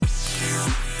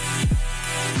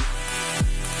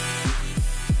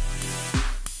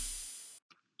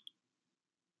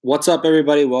What's up,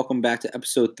 everybody? Welcome back to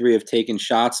episode 3 of Taking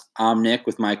Shots. I'm Nick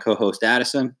with my co-host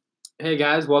Addison. Hey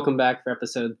guys, welcome back for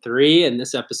episode 3, and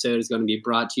this episode is going to be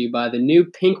brought to you by the new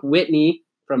Pink Whitney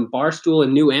from Barstool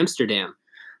in New Amsterdam.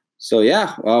 So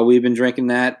we've been drinking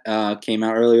that. Came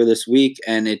out earlier this week,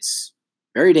 and it's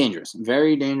very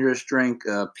dangerous drink.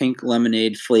 Pink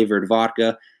lemonade flavored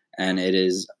vodka, and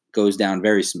goes down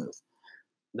very smooth.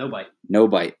 No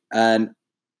bite. And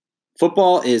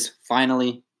football is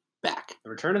finally back. The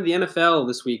return of the NFL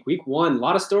this week, week 1. A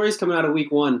lot of stories coming out of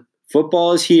week 1.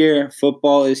 Football is here,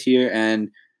 and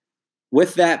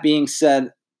with that being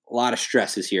said, a lot of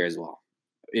stress is here as well.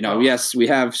 Yes, we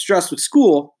have stress with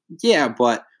school,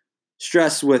 but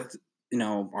stress with,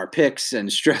 our picks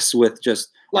and stress with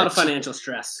just a lot of financial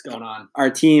stress going on.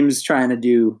 Our team's trying to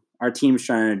do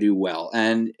well,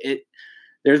 and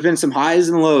there's been some highs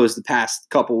and lows the past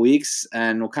couple weeks,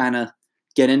 and we'll kind of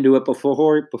get into it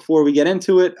before we get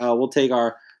into it. We'll take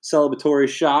our celebratory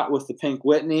shot with the Pink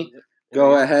Whitney.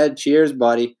 Go ahead. Cheers,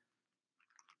 buddy.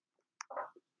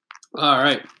 All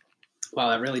right.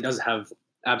 Wow, that really does have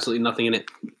absolutely nothing in it.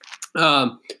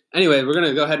 Anyway, we're going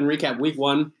to go ahead and recap week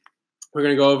 1. We're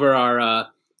going to go over our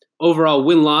overall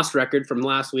win-loss record from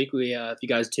last week. If you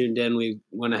guys tuned in, we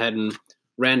went ahead and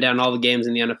ran down all the games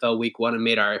in the NFL week 1 and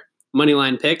made our money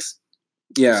line picks.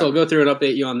 Yeah. So I'll go through and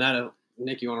update you on that.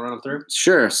 Nick, you want to run them through?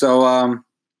 Sure. So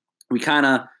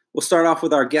we'll start off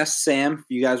with our guest, Sam, if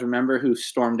you guys remember, who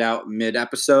stormed out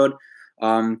mid-episode.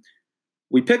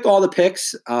 We picked all the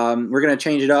picks. We're going to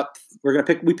change it up.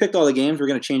 We picked all the games. We're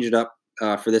going to change it up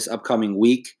for this upcoming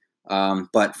week.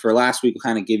 But for last week, we'll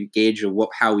kind of give you a gauge of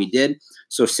how we did.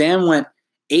 So Sam went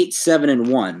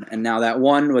 8-7-1, and now that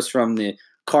one was from the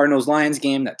Cardinals-Lions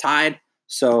game that tied.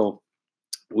 So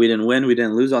we didn't win. We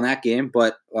didn't lose on that game,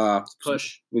 but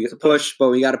we get to push, but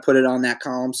we got to put it on that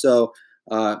column. So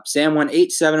Sam went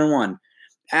 8-7-1.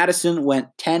 Addison went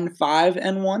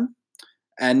 10-5-1,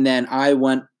 and then I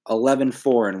went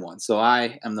 11-4-1. So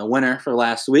I am the winner for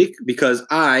last week because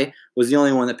I was the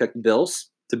only one that picked Bills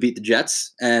to beat the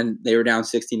Jets, and they were down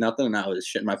 16-0, and I was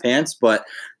shitting my pants. But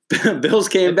Bills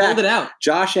came back. Pulled it out.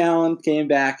 Josh Allen came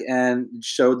back and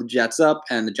showed the Jets up,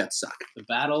 and the Jets suck. The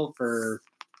battle for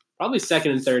probably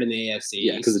second and third in the AFC.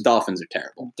 Yeah, because the Dolphins are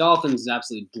terrible. The Dolphins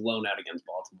absolutely blown out against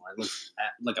Baltimore. It looks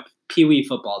like a peewee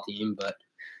football team.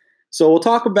 So we'll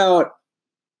talk about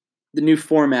the new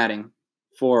formatting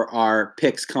for our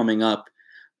picks coming up.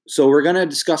 So we're going to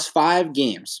discuss 5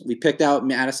 games. We picked out,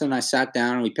 Madison and I sat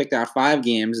down, and we picked out 5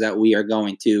 games that we are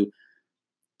going to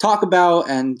talk about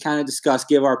and kind of discuss,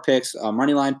 give our picks,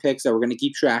 money line picks that we're going to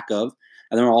keep track of.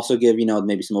 And then we'll also give,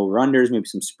 maybe some over-unders, maybe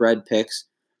some spread picks.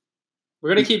 We're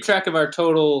going to keep track of our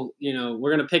total, we're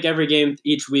going to pick every game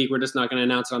each week. We're just not going to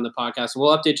announce it on the podcast.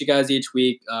 We'll update you guys each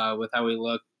week with how we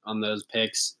look on those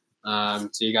picks. So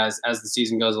you guys, as the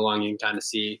season goes along, you can kind of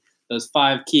see those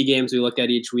 5 key games we look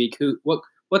at each week.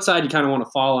 What side you kind of want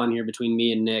to fall on here between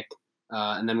me and Nick.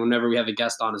 And then whenever we have a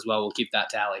guest on as well, we'll keep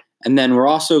that tally. And then we're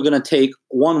also going to take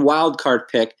one wild card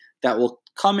pick that will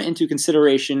come into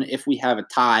consideration if we have a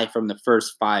tie from the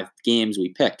first 5 games we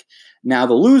pick. Now,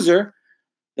 the loser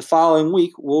the following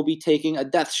week will be taking a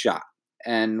death shot.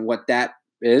 And what that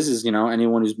is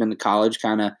anyone who's been to college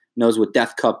kind of knows what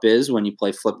Death Cup is when you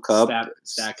play Flip Cup.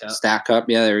 Stack Cup.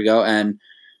 Yeah, there we go. And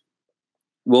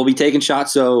we'll be taking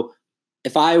shots. So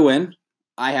if I win,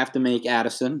 I have to make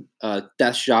Addison a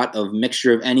death shot of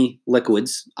mixture of any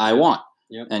liquids I want.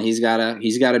 Yep. And he's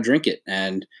gotta drink it.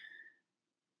 And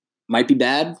might be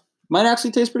bad. Might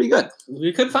actually taste pretty good.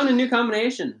 We could find a new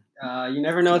combination. You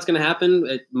never know what's going to happen.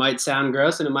 It might sound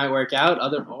gross and it might work out.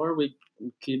 Or we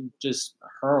could just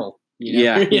hurl. You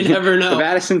never know. If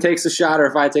Addison takes a shot or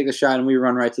if I take a shot and we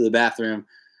run right to the bathroom,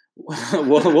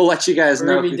 we'll let you guys know.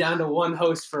 We're going to be down to one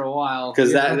host for a while.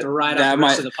 Because that might, the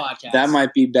rest of the podcast. That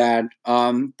might be bad.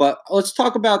 But let's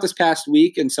talk about this past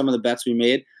week and some of the bets we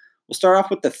made. We'll start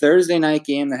off with the Thursday night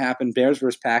game that happened, Bears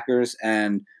versus Packers,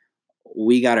 and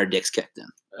we got our dicks kicked in.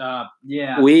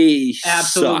 We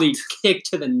absolutely sucked. Kicked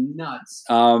to the nuts.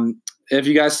 If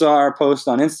you guys saw our post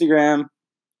on Instagram,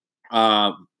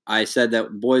 I said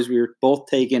that, boys, we were both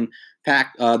taking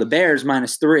the Bears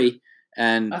 -3.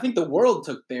 And I think the world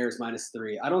took Bears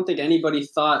 -3. I don't think anybody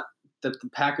thought that the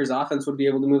Packers offense would be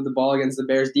able to move the ball against the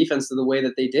Bears defense the way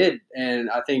that they did. And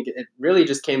I think it really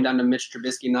just came down to Mitch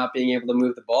Trubisky not being able to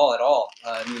move the ball at all.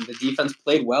 The defense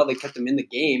played well. They kept them in the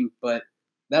game, but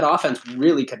that offense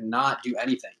really could not do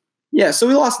anything. Yeah, so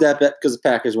we lost that bet because the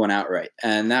Packers went outright.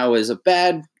 And that was a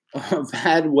bad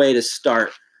way to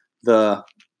start the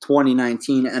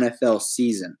 2019 NFL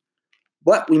season.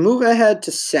 But we move ahead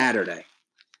to Saturday.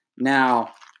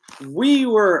 Now, we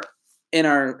were in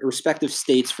our respective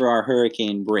states for our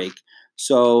hurricane break.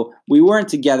 So we weren't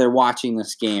together watching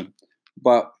this game.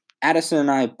 But Addison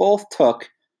and I both took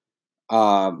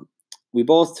the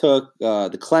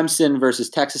Clemson versus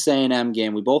Texas A&M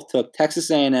game. We both took Texas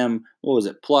A&M. What was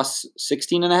it? Plus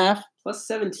 16.5? Plus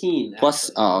 17.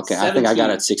 Plus, oh, okay. 17. I think I got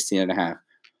it at 16.5.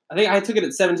 I think I took it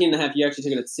at 17.5. You actually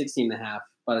took it at 16.5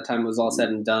 by the time it was all said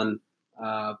and done.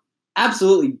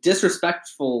 Absolutely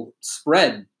disrespectful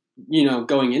spread,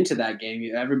 going into that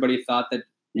game. Everybody thought that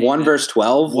 1 versus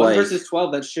 12? 1 versus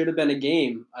 12, that should have been a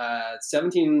game.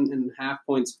 17.5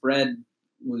 point spread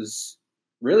was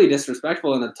really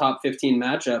disrespectful in a top 15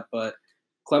 matchup, but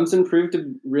Clemson proved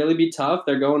to really be tough.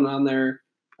 They're going on their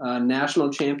national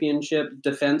championship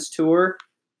defense tour.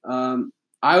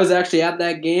 I was actually at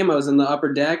that game. I was in the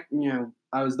upper deck.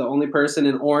 I was the only person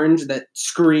in orange that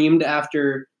screamed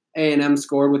after A&M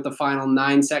scored with the final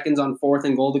 9 seconds on 4th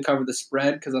and goal to cover the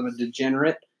spread because I'm a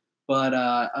degenerate. But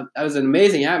that was an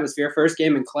amazing atmosphere. First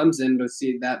game in Clemson to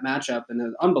see that matchup, and it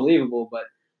was unbelievable. But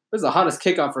it was the hottest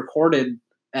kickoff recorded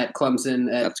at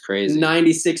Clemson at That's crazy.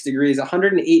 96 degrees,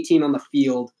 118 on the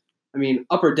field. I mean,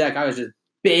 upper deck, I was just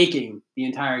baking the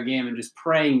entire game and just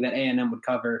praying that A&M would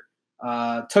cover.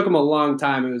 Took them a long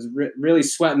time. It was really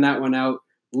sweating that one out,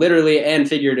 literally and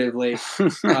figuratively, for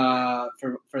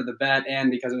the bet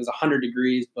and because it was 100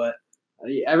 degrees. But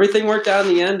everything worked out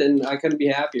in the end, and I couldn't be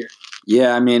happier.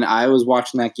 Yeah, I mean, I was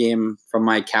watching that game from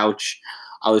my couch.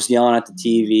 I was yelling at the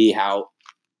TV how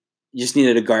you just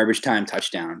needed a garbage time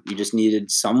touchdown. You just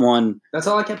needed someone. That's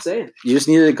all I kept saying. You just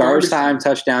needed a garbage time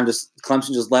touchdown. Just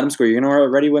Clemson, just let them score. You're going to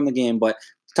already win the game, but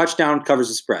touchdown covers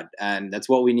the spread, and that's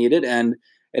what we needed. And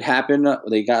it happened.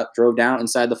 They drove down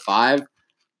inside the 5.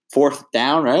 4th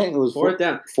down, right? It was 4th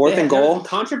down. 4th and goal.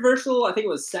 Controversial. I think it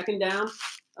was 2nd down.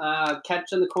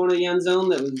 Catch in the corner of the end zone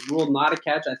that was ruled not a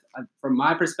catch. From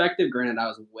my perspective, granted, I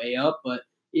was way up, but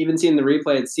even seeing the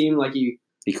replay, it seemed like he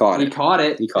caught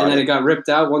it, and then it got ripped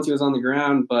out once he was on the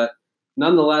ground. But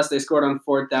nonetheless, they scored on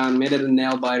 4th down, made it a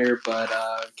nail biter, but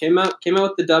came out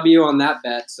with the W on that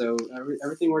bet. So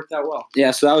everything worked out well.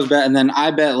 Yeah, so that was bet, and then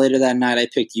I bet later that night. I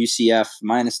picked UCF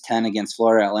 -10 against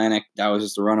Florida Atlantic. That was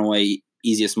just a runaway.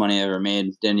 Easiest money I ever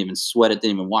made. Didn't even sweat it.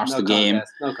 Didn't even watch the game.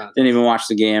 No contest. Didn't even watch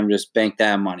the game. Just banked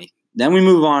that money. Then we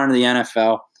move on to the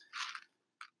NFL.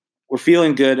 We're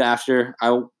feeling good after.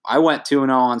 I went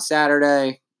 2-0 on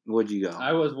Saturday. Where'd you go?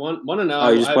 I was 1-0. Oh,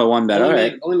 you just put one bet. All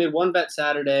right. Only made one bet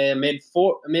Saturday. I made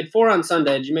 4 on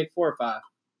Sunday. Did you make 4 or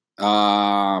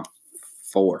 5?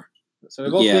 4. So we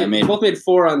both made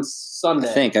 4 on Sunday.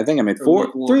 I think I made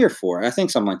 4, 3 or 4. I think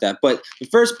something like that. But the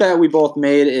first bet we both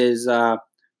made is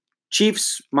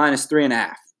Chiefs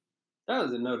 -3.5. That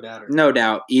was a no doubter. No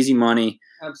doubt. Easy money.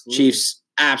 Absolutely. Chiefs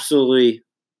absolutely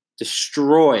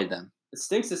destroyed them. It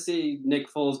stinks to see Nick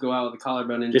Foles go out with a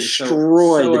collarbone injury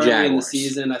Destroyed so the early Jaguars in the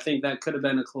season. I think that could have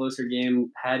been a closer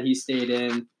game had he stayed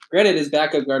in. Granted, his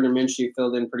backup Gardner Minshew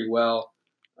filled in pretty well.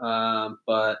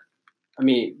 But, I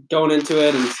mean, going into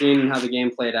it and seeing how the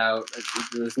game played out,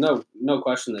 there's no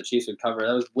question that Chiefs would cover.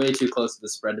 That was way too close to the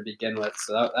spread to begin with,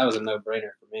 so that was a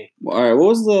no-brainer for me. All right, what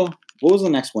was the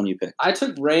next one you picked? I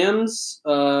took Rams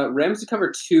to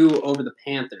cover 2 over the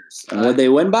Panthers. And what'd they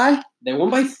win by? They won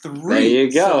by 3. There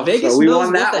you go. So Vegas we knows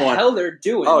won that what the one. hell they're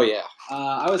doing. Oh, yeah.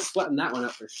 I was sweating that one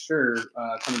up for sure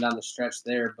coming down the stretch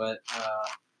there. But,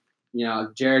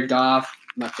 Jared Goff,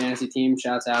 my fantasy team,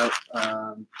 shouts out.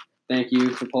 Thank you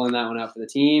for pulling that one out for the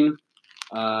team.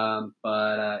 I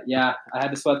had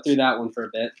to sweat through that one for a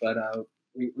bit, but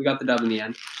we got the dub in the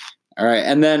end. All right,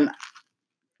 and then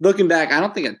looking back, I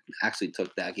don't think I actually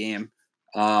took that game,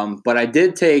 but I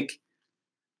did take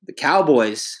the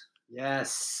Cowboys.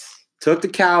 Yes. Took the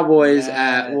Cowboys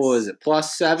at, what was it,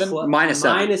 +7?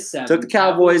 -7. -7. Took the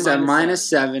Cowboys at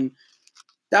 -7.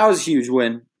 That was a huge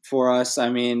win for us. I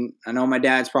mean, I know my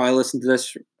dad's probably listening to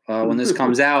this when this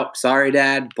comes out. Sorry,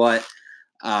 Dad, but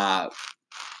I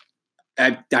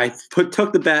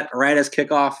took the bet right as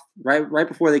kickoff, right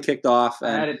before they kicked off. I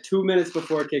had it 2 minutes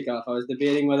before kickoff. I was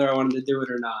debating whether I wanted to do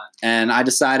it or not. And I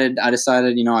decided, I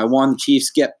won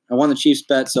the Chiefs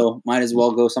bet, so might as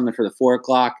well go something for the 4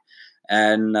 o'clock.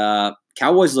 And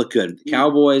Cowboys look good. The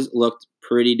Cowboys looked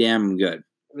pretty damn good.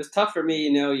 It was tough for me,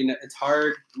 it's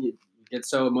hard. You get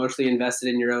so emotionally invested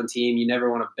in your own team. You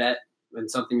never want to bet when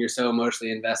something you're so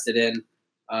emotionally invested in.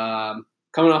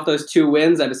 Coming off those 2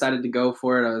 wins, I decided to go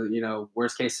for it.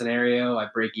 Worst case scenario, I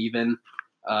break even.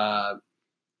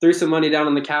 Threw some money down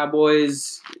on the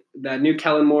Cowboys. That new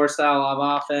Kellen Moore style of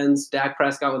offense. Dak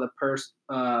Prescott with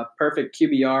a perfect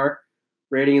QBR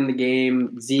rating in the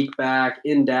game. Zeke back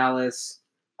in Dallas.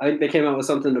 I think they came out with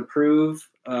something to prove,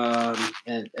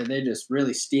 and they just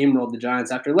really steamrolled the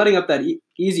Giants after letting up that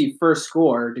easy first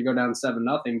score to go down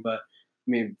 7-0. But I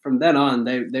mean, from then on,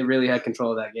 they really had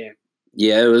control of that game.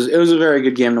 Yeah, it was a very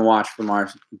good game to watch from our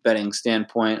betting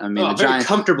standpoint. I mean, the very Giants,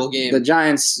 comfortable game. The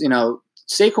Giants,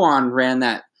 Saquon ran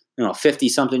that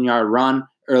 50-something yard run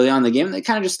early on in the game. And they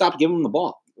kind of just stopped giving him the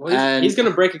ball. Well, he's going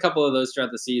to break a couple of those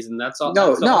throughout the season. That's all.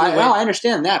 I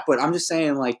understand that, but I'm just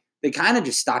saying, like, they kind of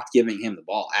just stopped giving him the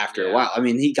ball after a while. I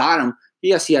mean, he got him.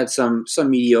 Yes, he had some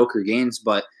mediocre games,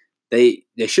 but they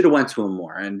should have went to him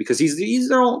more. And because he's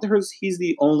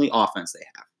the only offense they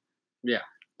have. Yeah.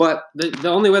 But the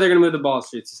only way they're going to move the ball is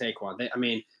through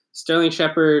Saquon. Sterling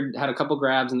Shepard had a couple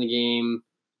grabs in the game.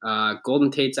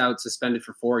 Golden Tate's out suspended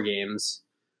for 4 games.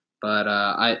 But,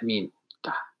 I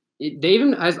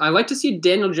like to see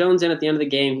Daniel Jones in at the end of the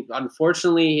game.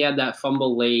 Unfortunately, he had that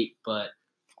fumble late, but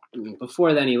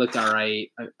before then he looked all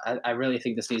right. I really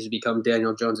think this needs to become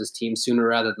Daniel Jones' team sooner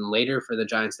rather than later for the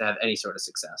Giants to have any sort of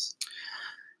success.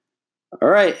 All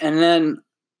right, and then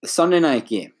the Sunday night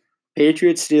game.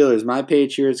 Patriots-Steelers. My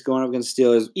Patriots going up against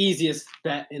Steelers. Easiest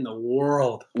bet in the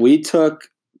world. We took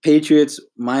Patriots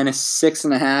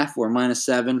 -6.5 or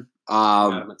 -7. I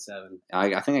got them at 7.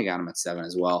 I think I got them at 7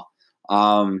 as well.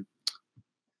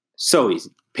 So easy.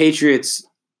 Patriots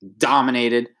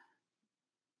dominated.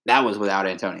 That was without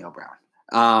Antonio Brown.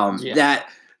 That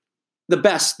the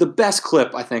best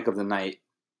clip I think of the night.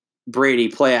 Brady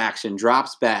play action,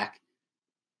 drops back,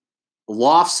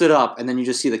 lofts it up, and then you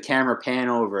just see the camera pan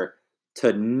over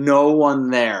to no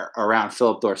one there around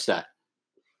Philip Dorsett.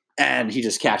 And he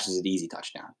just catches an easy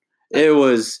touchdown. It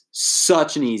was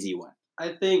such an easy win.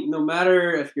 I think no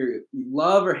matter if you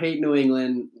love or hate New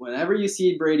England, whenever you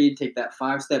see Brady take that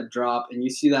 5-step drop and you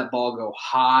see that ball go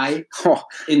high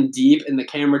and deep and the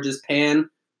camera just pan,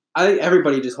 I think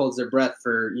everybody just holds their breath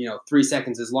for 3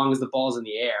 seconds as long as the ball's in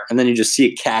the air. And then you just see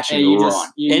it catch and run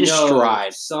in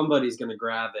stride. Somebody's going to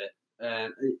grab it.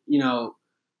 And,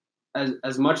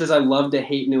 as much as I love to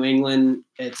hate New England,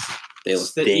 it's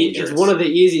one of the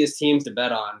easiest teams to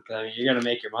bet on. You're going to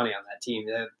make your money on that team.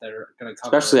 They're going to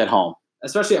cover, especially at home.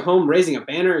 Especially at home, raising a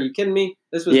banner. Are you kidding me?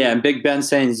 And Big Ben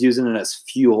saying he's using it as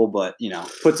fuel, but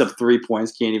puts up 3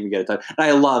 points, can't even get a touch. And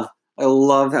I love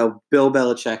how Bill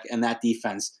Belichick and that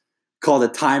defense called a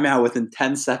timeout within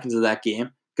 10 seconds of that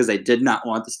game because they did not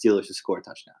want the Steelers to score a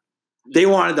touchdown. They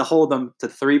wanted to hold them to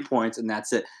 3 points, and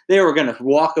that's it. They were going to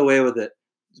walk away with it.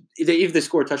 If they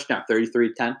score a touchdown,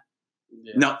 33-10.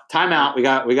 Yeah. No, timeout. We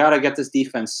got to get this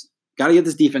defense. Got to get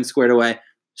this defense squared away.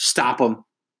 Stop them.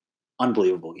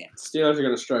 Unbelievable game. Steelers are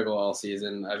going to struggle all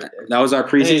season. That was our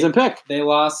preseason pick. They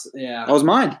lost. Yeah, that was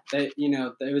mine. It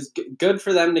was good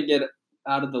for them to get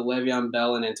out of the Le'Veon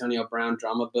Bell and Antonio Brown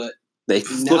drama, but they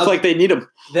look like they need them.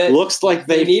 Looks like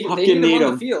they need them on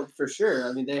the field for sure.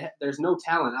 I mean, there's no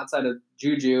talent outside of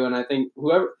Juju, and I think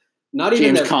whoever. Not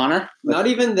even James Conner. Not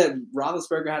even that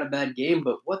Roethlisberger had a bad game,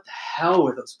 but what the hell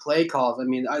were those play calls? I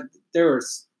mean, there were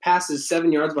passes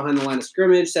 7 yards behind the line of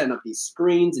scrimmage, setting up these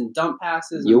screens and dump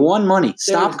passes. You won money.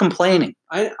 Stop complaining.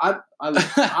 I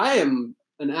am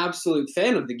an absolute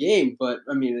fan of the game, but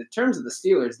I mean, in terms of the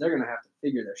Steelers, they're going to have to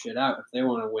figure their shit out if they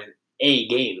want to win a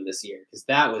game this year, because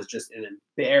that was just an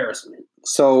embarrassment.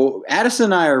 So Addison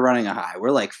and I are running a high.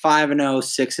 We're like 5-0,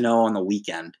 6-0 on the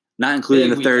weekend. Not including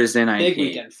the Thursday night game. Big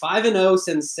weekend. 5-0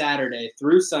 since Saturday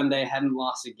through Sunday. Hadn't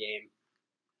lost a game.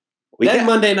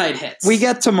 Monday night hits. We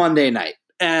get to Monday night.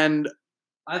 And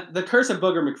the curse of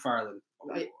Booger McFarland.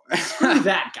 Screw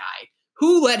that guy.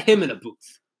 Who let him in a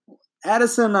booth?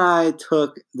 Addison and I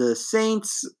took the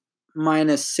Saints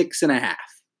 -6.5.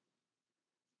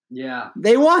 Yeah.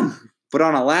 They won. But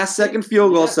on a last-second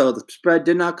field goal, so the spread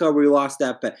did not cover. We lost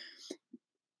that bet.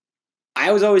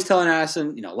 I was always telling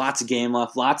Addison, lots of game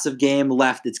left.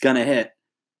 It's gonna hit.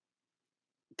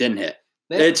 Didn't hit.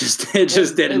 It just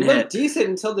didn't hit. It looked decent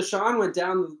until Deshaun went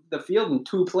down the field in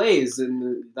 2 plays,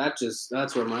 and that's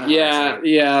where my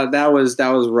that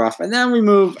was rough. And then we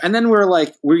moved, and then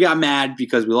we got mad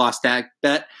because we lost that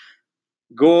bet.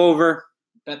 Go over.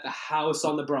 Bet the house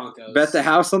on the Broncos.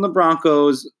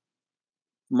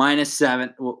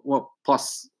 -7. What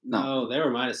plus? No, they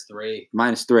were -3.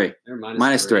 -3. They were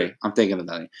 -3. I'm thinking of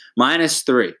that.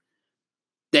 -3.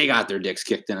 They got their dicks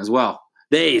kicked in as well.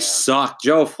 They suck.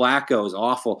 Joe Flacco is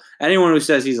awful. Anyone who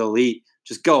says he's elite,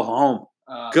 just go home.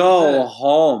 Go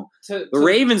home. The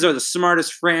Ravens are the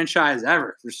smartest franchise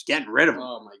ever. We're just getting rid of them.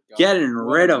 Oh my god. Getting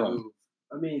rid of them.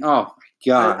 I mean, oh my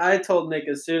god. I told Nick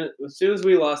as soon as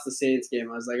we lost the Saints game,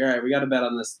 I was like, all right, we got to bet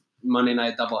on this Monday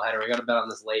night doubleheader. We got to bet on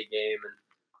this late game. And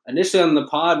initially on the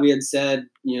pod we had said,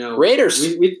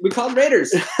 Raiders. We called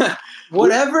Raiders.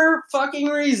 Whatever fucking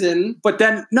reason. But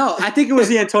then, no, I think it was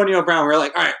the Antonio Brown. We're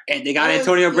like, all right, and they got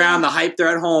Antonio Brown, the hype,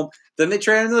 they're at home. Then they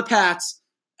traded into the Pats,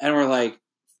 and we're like,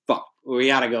 fuck, we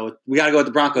gotta go with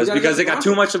the Broncos because they got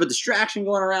too much of a distraction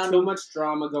going around. Too much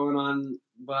drama going on.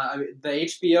 But the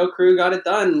HBO crew got it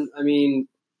done. I mean,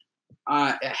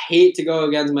 I hate to go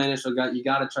against my initial gut. You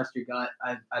gotta trust your gut.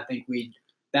 I think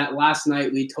that last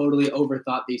night we totally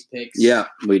overthought these picks. Yeah,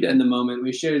 we did. In the moment.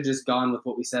 We should have just gone with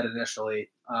what we said initially.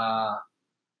 But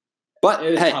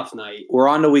it was hey, a tough night. We're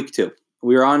on to week 2.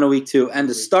 We are on to week 2. And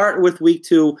to start with week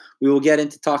 2, we will get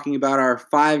into talking about our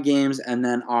 5 games and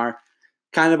then our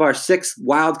 6th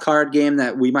wild card game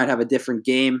that we might have a different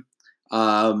game.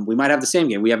 We might have the same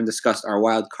game. We haven't discussed our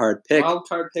wild card pick. Wild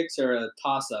card picks are a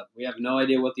toss-up. We have no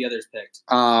idea what the others picked.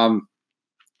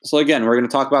 So again, we're going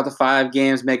to talk about the 5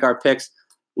 games, make our picks.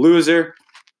 Loser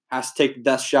has to take the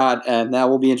death shot, and that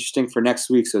will be interesting for next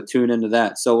week, so tune into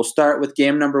that. So we'll start with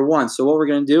game number 1. So what we're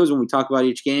going to do is when we talk about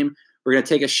each game, we're going to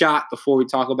take a shot before we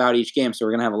talk about each game. So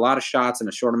we're going to have a lot of shots in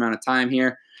a short amount of time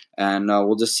here, and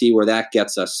we'll just see where that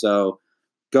gets us. So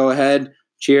go ahead.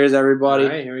 Cheers, everybody. All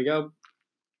right, here we go.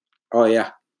 Oh,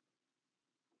 yeah.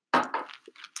 All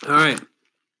right.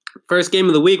 First game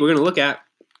of the week we're going to look at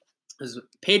is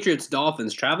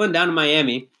Patriots-Dolphins traveling down to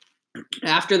Miami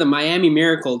after the Miami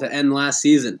Miracle to end last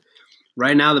season.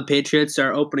 Right now, the Patriots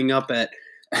are opening up at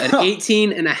an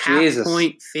 18.5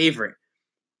 point favorite.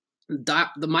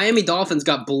 The Miami Dolphins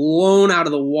got blown out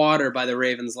of the water by the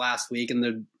Ravens last week,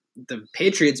 and the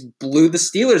Patriots blew the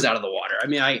Steelers out of the water. I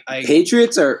mean,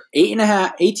 Patriots are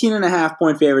 18.5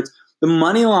 point favorites. The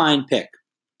money line pick,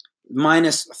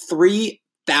 minus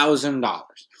 $3,000.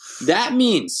 That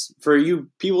means, for you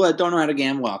people that don't know how to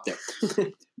gamble out there,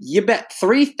 you bet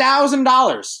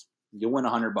 $3,000, you win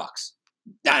 $100.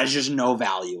 That is just no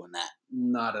value in that.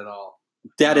 Not at all.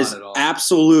 That is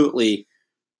absolutely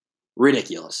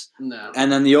ridiculous. No.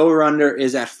 And then the over-under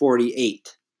is at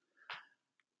 48.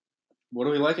 What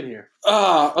are we liking here?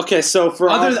 Okay. So for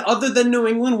other than New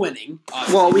England winning,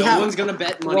 no one's going to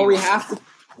bet money.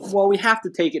 Well, we have to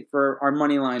take it for our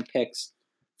money line picks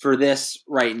for this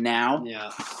right now. Yeah.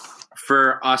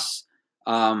 For us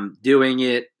doing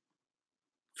it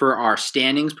for our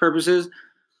standings purposes,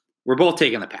 we're both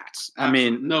taking the Pats. I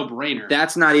mean, no brainer.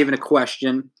 That's not even a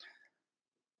question.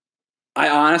 I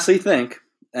honestly think,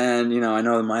 and I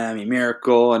know the Miami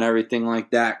Miracle and everything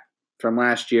like that from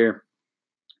last year,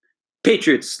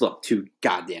 Patriots look too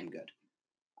goddamn good.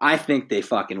 I think they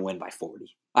fucking win by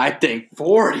 40. I think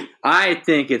 40. I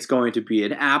think it's going to be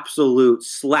an absolute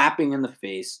slapping in the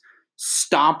face,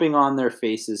 stomping on their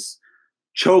faces,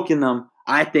 choking them.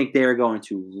 I think they're going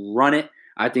to run it.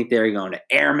 I think they're going to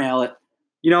airmail it.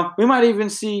 We might even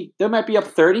see, they might be up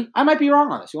 30. I might be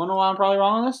wrong on this. You want to know why I'm probably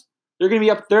wrong on this? They're going to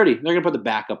be up 30. They're going to put the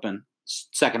backup in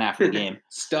second half of the game.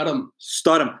 Stud him.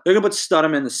 They're going to put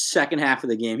Studham in the second half of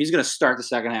the game. He's going to start the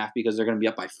second half because they're going to be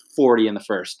up by 40 in the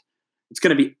first. It's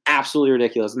going to be absolutely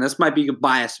ridiculous. And this might be a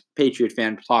biased Patriot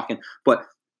fan talking, but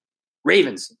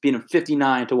Ravens beat them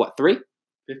 59 to what, 3?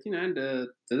 59 to,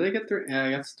 did they get 3? Yeah, I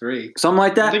guess 3. Something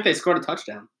like that. I think they scored a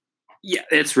touchdown. Yeah,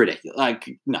 it's ridiculous.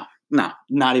 No,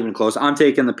 not even close. I'm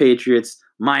taking the Patriots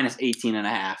minus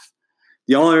 18.5.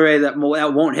 The only way that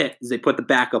won't hit is they put the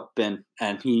backup in,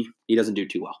 and he doesn't do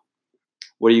too well.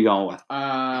 What are you going with?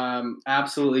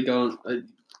 Absolutely going.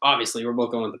 Obviously, we're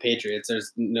both going with the Patriots.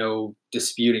 There's no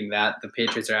disputing that. The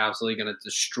Patriots are absolutely going to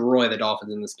destroy the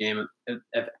Dolphins in this game.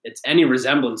 If it's any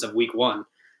resemblance of Week 1.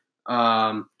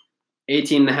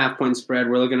 18.5 point spread.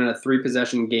 We're looking at a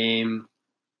 3-possession game.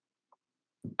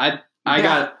 I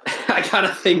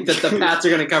gotta think that the Pats are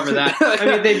going to cover that. I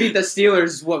mean, they beat the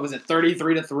Steelers. What was it,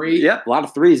 33-3? Yep, a lot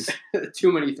of threes.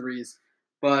 Too many threes.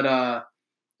 But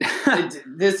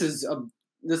this is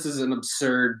an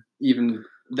absurd even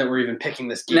that we're even picking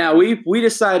this game. Now we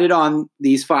decided on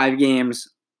these 5 games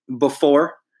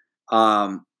before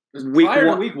week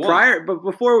one.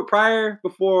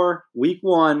 Before week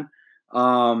 1.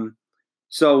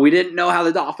 So we didn't know how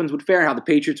the Dolphins would fare and how the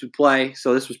Patriots would play.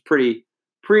 So this was pretty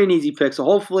an easy pick. So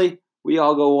hopefully we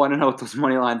all go 1-0 with those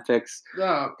money line picks.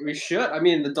 No, we should. I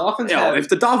mean, the Dolphins. If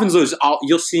the Dolphins lose,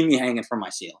 you'll see me hanging from my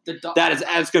ceiling.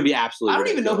 That's going to be absolutely. I don't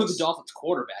even know who the Dolphins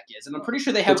quarterback is, and I'm pretty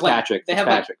sure they have Fitzpatrick.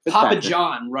 Papa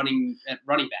John running at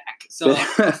running back. So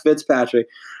Fitzpatrick.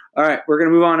 All right, we're going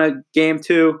to move on to game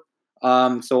 2.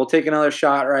 So we'll take another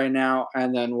shot right now,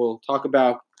 and then we'll talk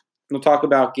about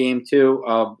game 2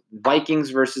 of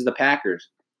Vikings versus the Packers.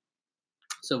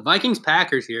 So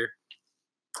Vikings-Packers here.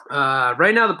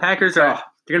 Right now the Packers they're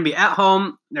going to be at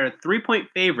home. They're a 3-point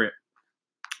favorite.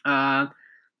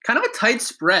 kind of a tight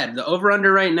spread. The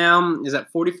over-under right now is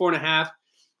at 44.5.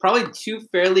 Probably two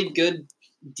fairly good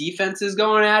defenses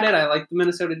going at it. I like the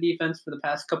Minnesota defense for the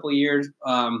past couple of years.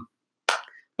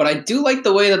 But I do like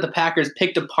the way that the Packers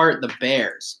picked apart the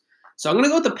Bears. So I'm going to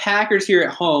go with the Packers here at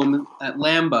home at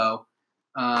Lambeau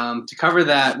to cover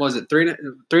that. Was it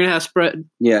 3.5 spread?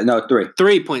 Yeah, no, 3.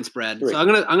 3-point spread. 3. So I'm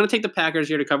gonna take the Packers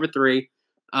here to cover 3. You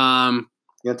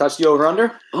gonna touch the over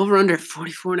under? Over under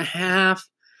 44.5. I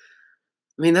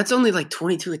mean, that's only like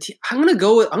 22 a team. I'm gonna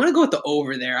go with the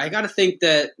over there. I got to think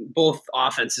that both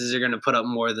offenses are gonna put up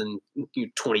more than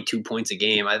 22 points a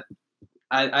game.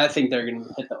 I think they're gonna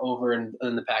hit the over and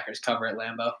the Packers cover at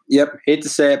Lambeau. Yep, hate to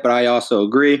say it, but I also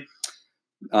agree.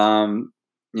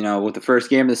 With the first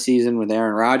game of the season with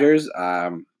Aaron Rodgers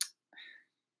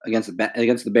against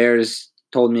the Bears,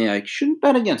 told me I shouldn't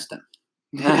bet against them.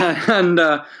 And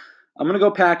I'm going to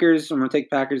go Packers. I'm going to take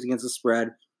Packers against the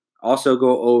spread. Also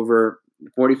go over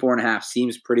 44.5.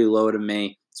 Seems pretty low to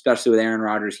me, especially with Aaron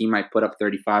Rodgers. He might put up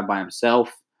 35 by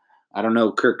himself. I don't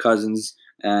know Kirk Cousins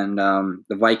and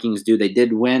the Vikings do. They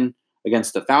did win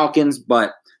against the Falcons,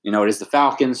 but it is the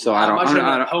Falcons, so I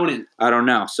don't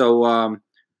know. So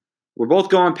we're both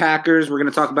going Packers. We're going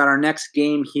to talk about our next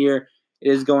game here. It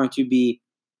is going to be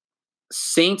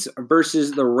Saints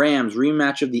versus the Rams,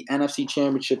 rematch of the NFC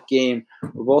Championship game.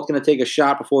 We're both going to take a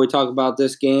shot before we talk about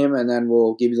this game, and then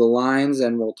we'll give you the lines,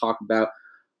 and we'll talk about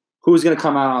who's going to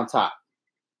come out on top.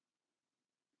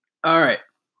 All right.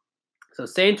 So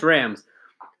Saints, Rams.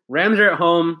 Rams are at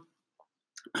home.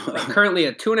 Currently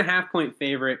a 2.5-point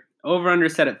favorite. Over-under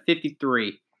set at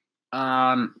 53.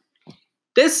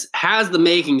 This has the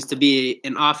makings to be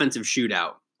an offensive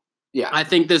shootout. Yeah. I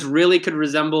think this really could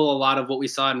resemble a lot of what we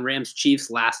saw in Rams-Chiefs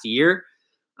last year.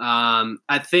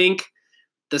 I think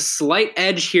the slight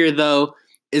edge here, though,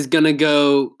 is going to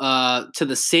go to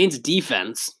the Saints'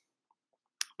 defense.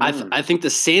 I think the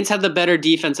Saints have the better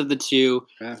defense of the two.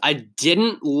 Yeah. I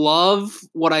didn't love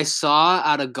what I saw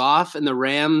out of Goff and the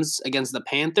Rams against the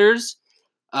Panthers.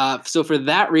 So for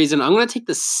that reason, I'm going to take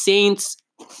the Saints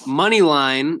money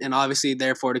line, and obviously,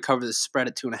 therefore, to cover the spread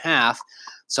at 2.5.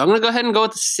 So I'm going to go ahead and go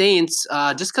with the Saints,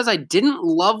 just because I didn't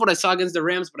love what I saw against the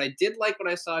Rams, but I did like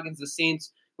what I saw against the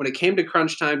Saints when it came to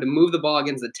crunch time to move the ball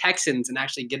against the Texans and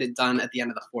actually get it done at the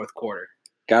end of the fourth quarter.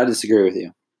 Gotta disagree with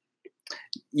you.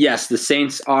 Yes, the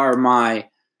Saints are my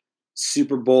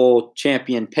Super Bowl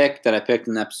champion pick that I picked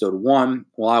in episode 1.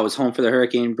 While I was home for the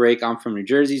hurricane break, I'm from New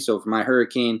Jersey, so for my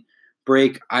hurricane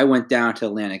break, I went down to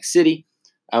Atlantic City.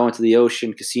 I went to the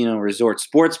Ocean Casino Resort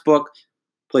Sportsbook,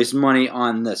 placed money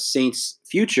on the Saints'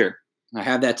 future. I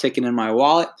have that ticket in my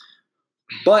wallet,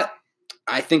 but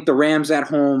I think the Rams at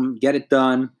home get it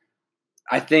done.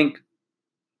 I think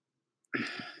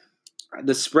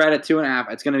the spread at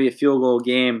 2.5, it's going to be a field goal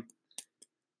game.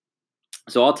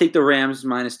 So I'll take the Rams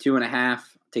minus 2.5,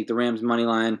 take the Rams money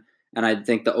line, and I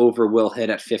think the over will hit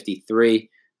at 53.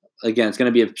 Again, it's going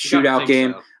to be a shootout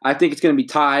game. So. I think it's going to be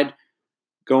tied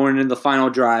going into the final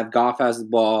drive. Goff has the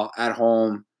ball at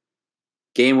home,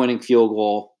 game-winning field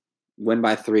goal, win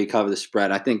by 3, cover the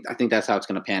spread. I think that's how it's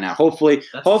going to pan out. Hopefully,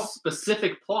 that's a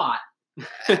specific plot.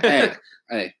 hey,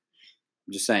 I'm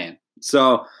just saying.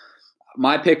 So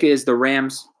my pick is the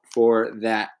Rams for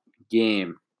that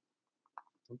game.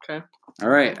 Okay. All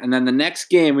right, and then the next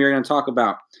game we are going to talk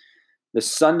about, the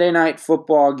Sunday night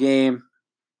football game,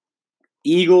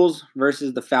 Eagles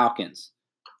versus the Falcons.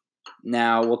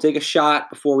 Now, we'll take a shot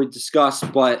before we discuss,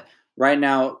 but right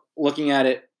now, looking at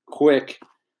it quick,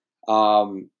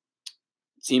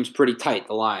 seems pretty tight,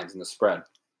 the lines and the spread.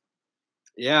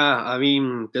 Yeah, I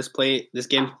mean, this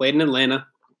game's played in Atlanta.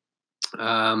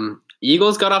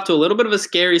 Eagles got off to a little bit of a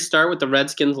scary start with the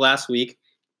Redskins last week.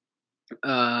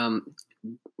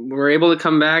 We're able to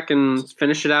come back and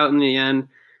finish it out in the end.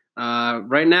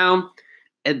 Right now,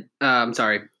 the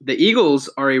Eagles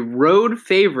are a road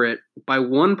favorite by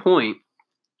 1 point,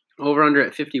 over under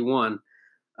at 51.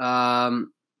 I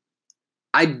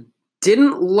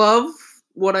didn't love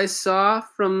what I saw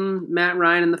from Matt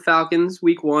Ryan and the Falcons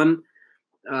week 1.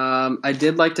 I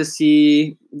did like to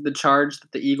see the charge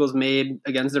that the Eagles made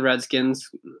against the Redskins.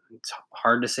 It's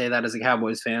hard to say that as a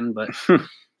Cowboys fan, but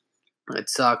it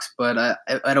sucks. But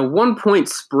at a 1 point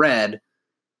spread,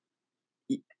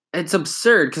 it's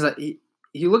absurd because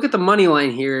you look at the money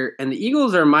line here, and the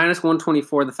Eagles are minus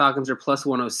 124. The Falcons are plus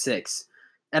 106.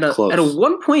 At a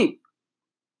 1 point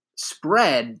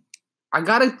spread, I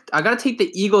gotta take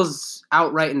the Eagles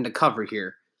outright into cover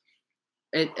here.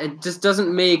 It just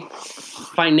doesn't make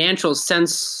financial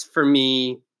sense for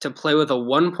me to play with a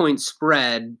 1 point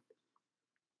spread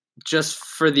just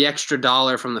for the extra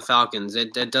dollar from the Falcons.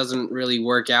 It doesn't really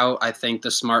work out. I think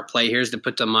the smart play here is to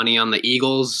put the money on the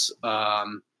Eagles,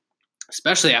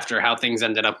 especially after how things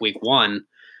ended up week 1.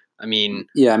 I mean,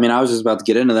 yeah, I mean, I was just about to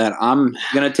get into that. I'm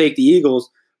going to take the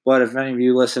Eagles, but if any of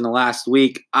you listened to last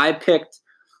week, I picked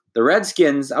the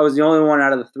Redskins. I was the only one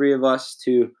out of the three of us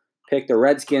to pick the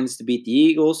Redskins to beat the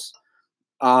Eagles.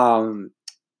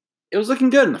 It was looking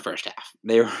good in the first half.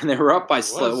 They were up by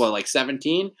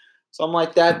 17, something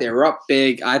like that. They were up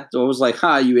big. I was like,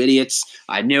 you idiots!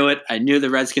 I knew it. I knew the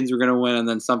Redskins were going to win, and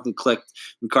then something clicked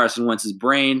in Carson Wentz's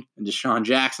brain and Deshaun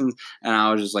Jackson's, and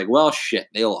I was just like, well, shit,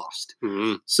 they lost.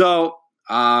 Mm-hmm. So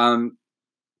I'm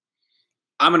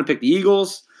going to pick the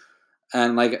Eagles,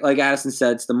 and like Addison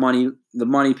said, it's the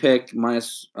money pick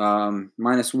minus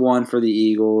 1 for the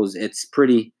Eagles. It's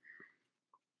pretty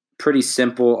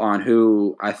simple on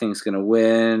who I think is going to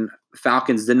win.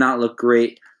 Falcons did not look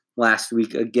great last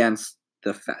week against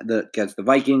the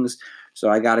Vikings, so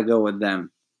I got to go with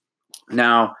them.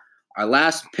 Now, our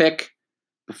last pick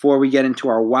before we get into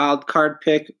our wild card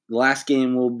pick, the last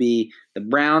game will be the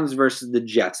Browns versus the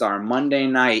Jets, our Monday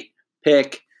night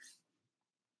pick.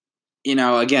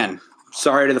 Again,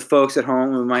 sorry to the folks at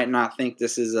home who might not think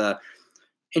this is a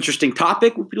interesting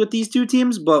topic with these two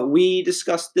teams, but we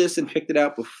discussed this and picked it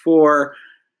out before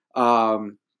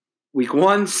week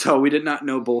 1, so we did not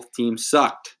know both teams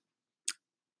sucked.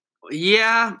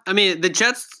 Yeah, I mean, the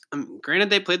Jets, granted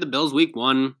they played the Bills week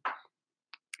 1.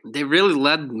 They really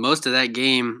led most of that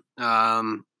game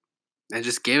and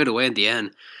just gave it away at the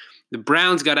end. The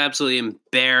Browns got absolutely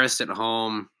embarrassed at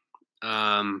home.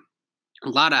 A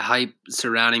lot of hype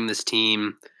surrounding this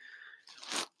team.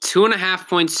 2.5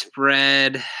 point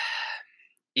spread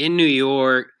in New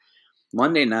York.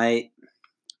 Monday night.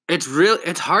 It's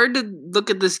hard to look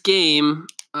at this game.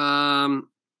 I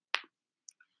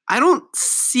don't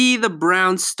see the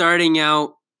Browns starting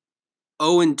out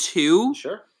 0-2.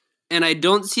 Sure. And I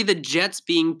don't see the Jets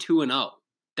being 2-0.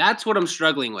 That's what I'm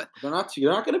struggling with. They're not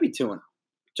going to be 2-0.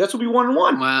 Jets will be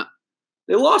 1-1. Well,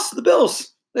 they lost to the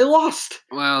Bills. They lost.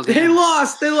 Well, they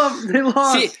lost. They lost.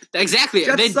 See, exactly.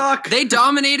 Jets suck. They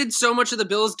dominated so much of the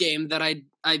Bills game that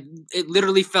it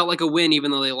literally felt like a win,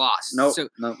 even though they lost. Nope.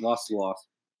 No, lost to loss.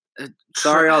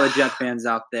 Sorry, all the Jet fans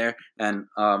out there, and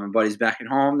my buddies back at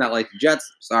home that like the Jets.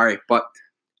 Sorry, but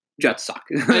Jets suck.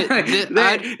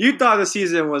 You thought the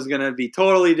season was going to be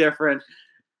totally different.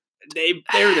 They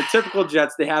were the typical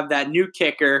Jets. They have that new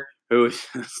kicker who is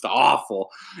just awful,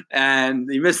 and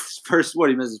he missed his first.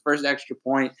 He missed his first extra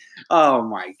point. Oh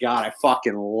my god, I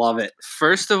fucking love it.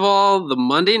 First of all, the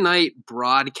Monday night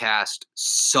broadcast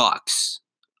sucks.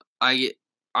 I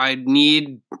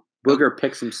need Booger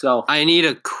picks himself. I need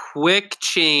a quick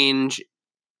change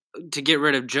to get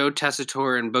rid of Joe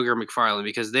Tessitore and Booger McFarland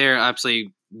because they're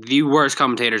absolutely the worst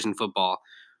commentators in football.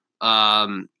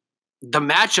 The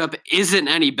matchup isn't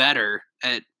any better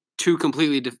at two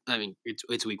completely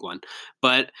it's week 1,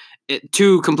 but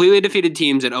two completely defeated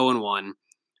teams at 0-1.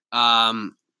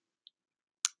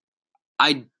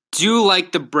 I do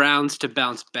like the Browns to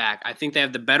bounce back. I think they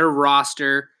have the better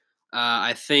roster.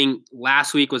 I think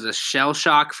last week was a shell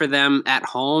shock for them at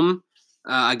home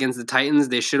against the Titans.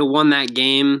 They should have won that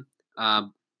game.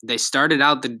 They started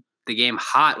out the game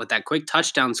hot with that quick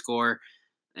touchdown score.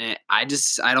 I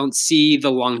don't see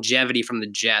the longevity from the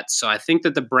Jets. So I think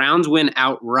that the Browns win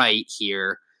outright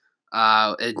here.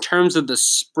 In terms of the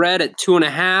spread at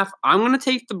 2.5, I'm going to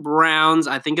take the Browns.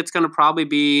 I think it's going to probably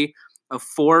be a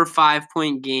 4 or 5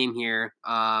 point game here.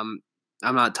 I'm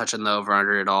not touching the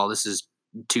over-under at all. This is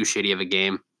too shitty of a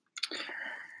game.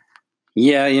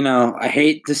 Yeah, I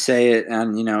hate to say it,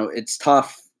 and, it's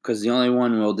tough because the only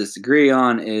one we'll disagree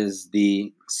on is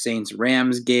the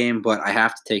Saints-Rams game, but I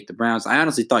have to take the Browns. I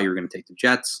honestly thought you were going to take the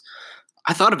Jets.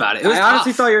 I thought about it. I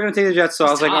honestly thought you were going to take the Jets, so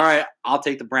I was like, all right, I'll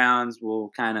take the Browns.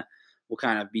 We'll kind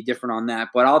of be different on that,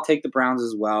 but I'll take the Browns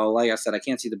as well. Like I said, I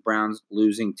can't see the Browns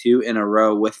losing 2 in a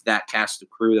row with that cast of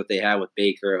crew that they have with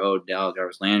Baker, Odell,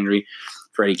 Jarvis Landry,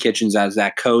 Freddie Kitchens as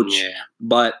that coach. Yeah.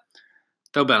 But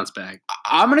they'll bounce back.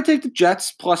 I'm going to take the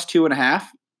Jets plus 2.5.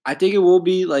 I think it will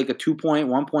be like a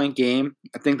 1 point game.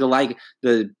 I think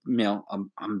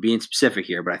I'm being specific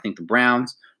here, but I think the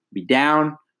Browns will be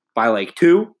down by like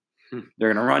 2.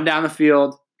 They're going to run down the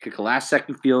field, kick a last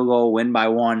second field goal, win by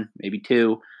 1, maybe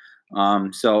 2.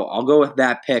 So I'll go with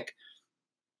that pick.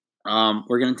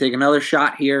 We're going to take another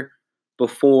shot here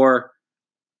before.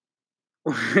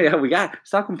 Yeah, we got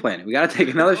stop complaining. We got to take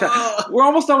another shot. We're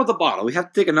almost done with the bottle. We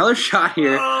have to take another shot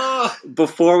here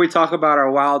before we talk about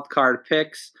our wild card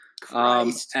picks.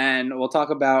 And we'll talk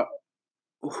about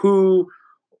who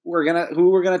we're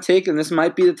gonna take, and this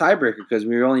might be the tiebreaker because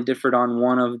we only differed on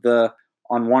one of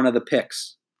the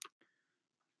picks.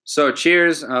 So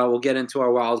cheers. We'll get into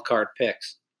our wild card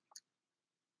picks.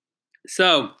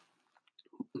 So,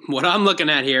 what I'm looking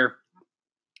at here,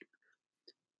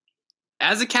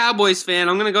 as a Cowboys fan,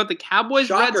 I'm gonna go with the Cowboys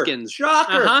Redskins.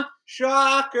 Shocker! I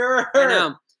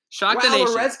know. Shock the nation.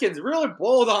 The Redskins really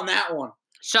bold on that one.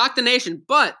 Shock the nation.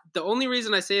 But the only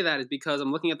reason I say that is because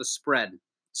I'm looking at the spread.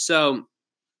 So,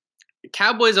 the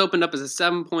Cowboys opened up as a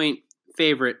 7-point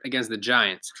favorite against the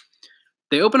Giants.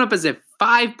 They open up as a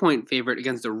 5-point favorite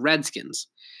against the Redskins.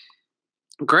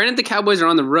 Granted, the Cowboys are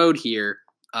on the road here.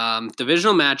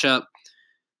 Divisional matchup.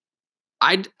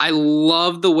 I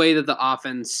love the way that the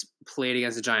offense played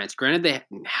against the Giants. Granted, they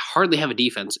hardly have a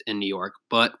defense in New York,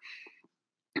 but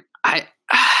I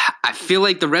feel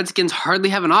like the Redskins hardly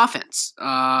have an offense.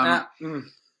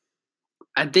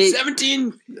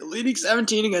 Leading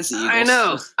 17 against the Eagles. I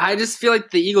know. I just feel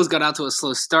like the Eagles got out to a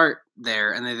slow start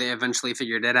there, and they eventually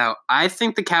figured it out. I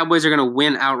think the Cowboys are going to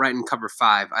win outright and cover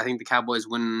 5. I think the Cowboys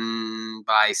win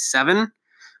by 7.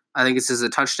 I think this is a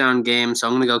touchdown game, so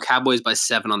I'm going to go Cowboys by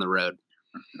 7 on the road.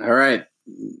 All right.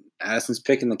 Addison's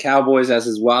picking the Cowboys as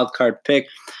his wild card pick.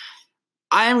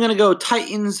 I am going to go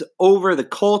Titans over the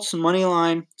Colts money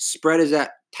line. Spread is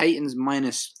at Titans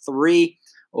 -3.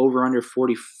 Over under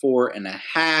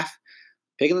 44.5.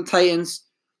 Picking the Titans.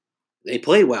 They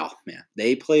played well, man.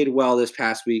 They played well this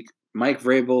past week. Mike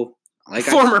Vrabel,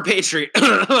 former Patriot.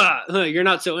 You're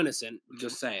not so innocent.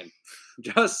 Just saying.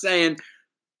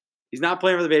 He's not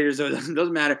playing for the Patriots, so it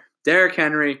doesn't matter. Derrick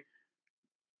Henry,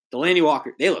 Delaney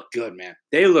Walker, they look good, man.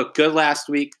 They looked good last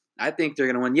week. I think they're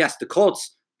going to win. Yes, the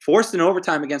Colts forced an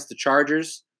overtime against the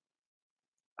Chargers.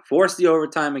 Forced the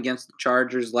overtime against the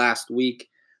Chargers last week.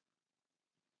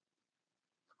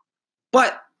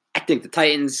 But I think the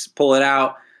Titans pull it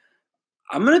out.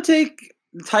 I'm going to take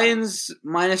the Titans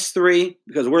 -3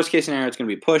 because worst case scenario, it's going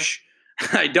to be push.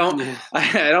 I don't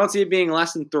see it being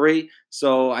less than 3.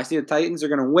 So I see the Titans are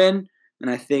going to win,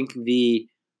 and I think the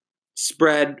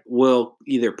spread will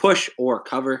either push or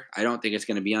cover. I don't think it's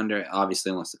going to be under,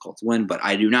 obviously, unless the Colts win, but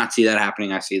I do not see that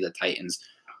happening. I see the Titans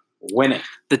winning.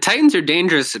 The Titans are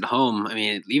dangerous at home. I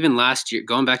mean, even last year,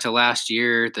 going back to last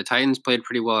year, the Titans played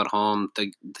pretty well at home.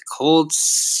 The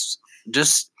Colts,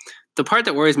 just the part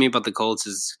that worries me about the Colts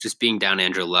is just being down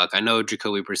Andrew Luck. I know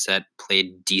Jacoby Brissett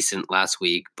played decent last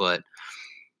week, but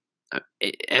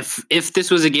if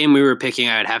this was a game we were picking,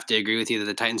 I would have to agree with you that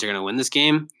the Titans are going to win this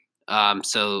game.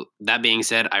 So that being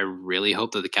said, I really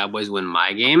hope that the Cowboys win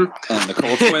my game. And the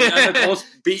Colts win. And the Colts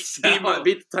beat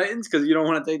the Titans because you don't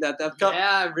want to take that Death Cup?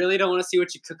 Yeah, I really don't want to see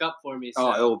what you cook up for me. So.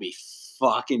 Oh, it will be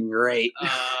fucking great.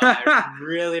 I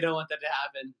really don't want that to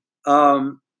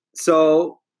happen.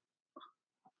 So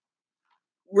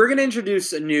we're going to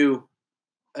introduce a new,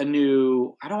 I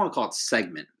don't want to call it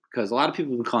segment because a lot of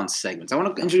people have been calling segments. I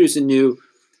want to introduce a new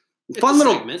fun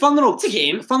little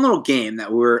game that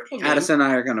Addison and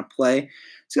I are going to play.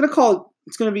 It's going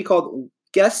to be called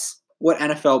Guess What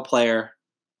NFL Player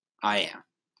I Am.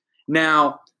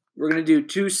 Now, we're going to do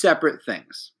 2 separate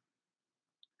things.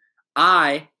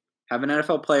 I have an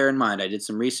NFL player in mind. I did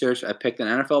some research. I picked an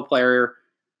NFL player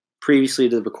previously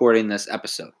to recording this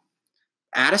episode.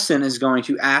 Addison is going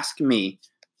to ask me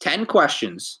 10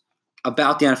 questions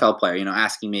about the NFL player,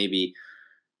 asking maybe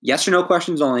yes or no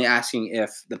questions only, asking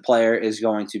if the player is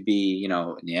going to be, in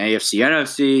the AFC,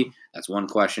 NFC. That's one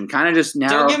question. Kind of just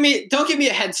narrow. Don't give me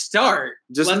a head start.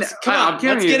 Let's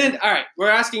get in. All right, we're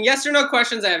asking yes or no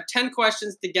questions. I have 10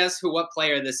 questions to guess what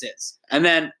player this is. And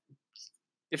then,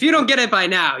 if you don't get it by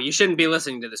now, you shouldn't be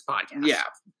listening to this podcast. Yeah,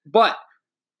 but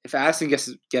if Addison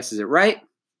guesses it right,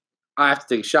 I have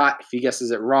to take a shot. If he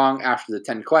guesses it wrong after the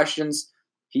 10 questions,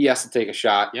 he has to take a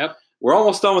shot. Yep. We're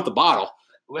almost done with the bottle.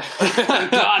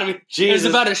 God, there's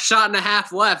about a shot and a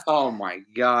half left. Oh my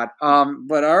God.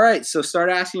 But all right. So start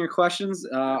asking your questions.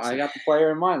 I got the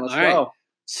player in mind. Let's go. Right.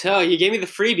 So you gave me the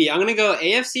freebie. I'm gonna go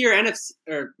AFC or NFC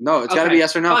or no. It's got to be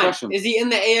yes or no question. Is he in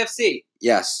the AFC?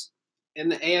 Yes. In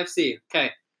the AFC.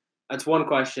 Okay, that's one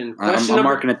question. I'm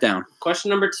marking it down. Question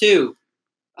number 2.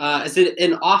 Is it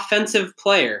an offensive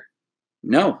player?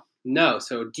 No. No.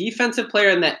 So defensive player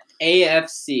in the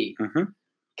AFC. Mm-hmm.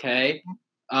 Okay.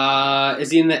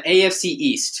 Is he in the AFC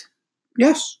East?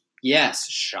 Yes. Yes.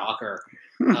 Shocker.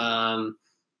 All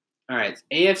right.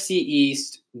 AFC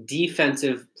East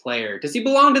defensive player. Does he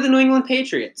belong to the New England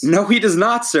Patriots? No, he does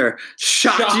not, sir.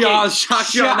 Shocked you on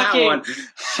that one.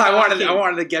 I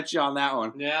wanted to get you on that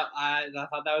one. Yeah, I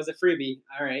thought that was a freebie.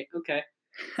 All right. Okay.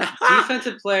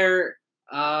 Defensive player.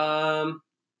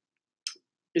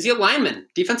 Is he a lineman?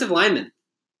 Defensive lineman?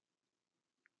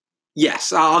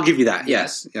 Yes, I'll give you that.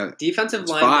 Yes. Yeah. Defensive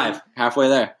It's lineman. 5. Halfway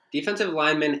there. Defensive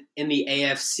lineman in the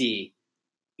AFC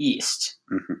East.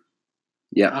 Mm-hmm.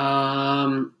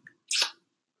 Yeah.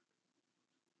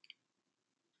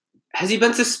 Has he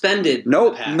been suspended?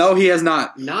 Nope. No, he has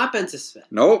not. Not been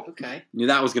suspended. Nope. Okay. Knew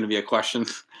that was going to be a question.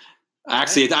 Okay. I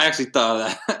actually thought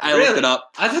of that. I Really? looked it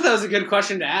up. I thought that was a good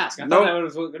question to ask. I Nope. thought that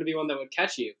was going to be one that would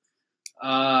catch you.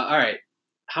 All right.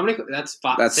 How many? That's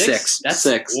 5. That's 6? six. That's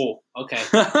 6. Oh, okay.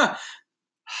 I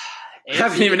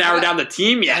haven't even narrowed down the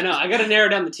team yet. I know. I got to narrow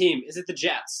down the team. Is it the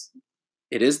Jets?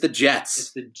 It is the Jets.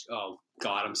 It's the. Oh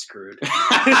God, I'm screwed.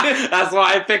 That's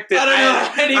why I picked it. I don't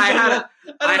know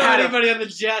anybody on the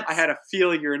Jets. I had a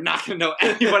feeling you were not going to know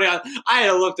anybody on. I had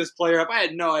to look this player up. I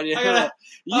had no idea.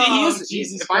 Jesus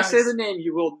if Christ. I say the name,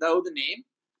 you will know the name,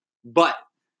 but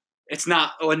it's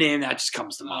not a name that just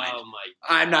comes to mind. Oh my!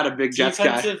 I'm not a big Jets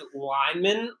guy. Defensive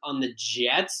lineman on the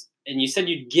Jets, and you said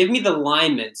you'd give me the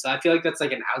lineman, so I feel like that's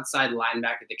like an outside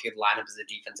linebacker that could line up as a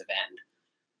defensive end.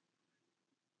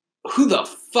 Who the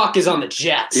fuck is on the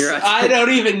Jets? I don't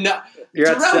even know.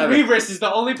 Darrell Revis is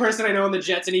the only person I know on the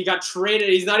Jets, and he got traded.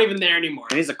 He's not even there anymore.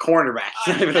 And he's a cornerback.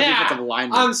 He's not even a defensive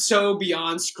lineman. I'm so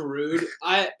beyond screwed.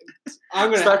 I'm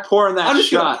gonna start pouring that shot. I'm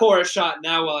just gonna pour a shot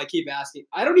now while I keep asking.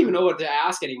 I don't even know what to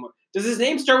ask anymore. Does his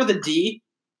name start with a D?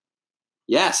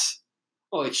 Yes.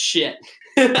 Holy shit.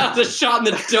 That was a shot in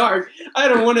the dark. I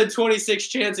had a 1 in 26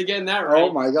 chance of getting that right.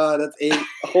 Oh my God, that's 8.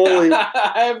 Holy.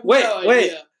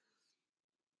 Wait.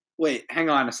 Wait, hang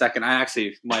on a second. I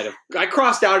actually might have. I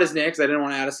crossed out his name because I didn't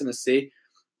want Addison to see.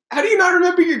 How do you not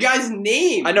remember your guy's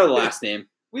name? I know the last name.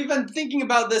 We've been thinking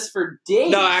about this for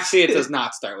days. No, actually, it does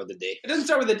not start with a D. It doesn't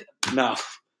start with a D. No.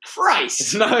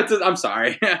 Christ. No, I'm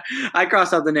sorry. I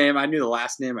crossed out the name. I knew the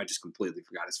last name. I just completely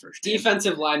forgot his first name.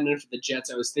 Defensive lineman for the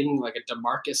Jets. I was thinking like a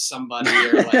DeMarcus somebody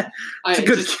or like.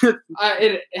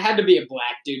 It had to be a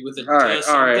black dude with a. All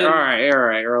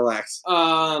right. Relax.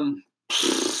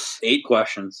 8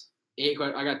 questions. 8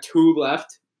 questions. I got 2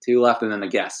 left. 2 left, and then a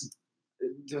guess.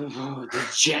 The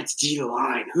Jets D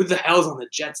line. Who the hell's on the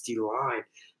Jets D line?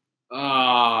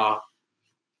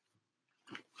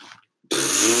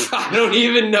 I don't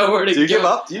even know where to go. Do you give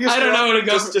up? I don't know where to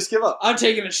go. Just give up. I'm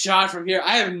taking a shot from here.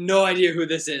 I have no idea who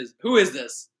this is. Who is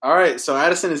this? All right, so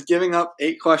Addison is giving up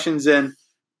 8 questions in.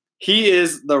 He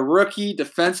is the rookie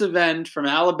defensive end from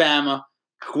Alabama,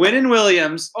 Quinnen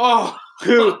Williams,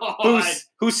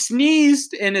 who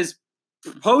sneezed in his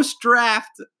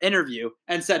post-draft interview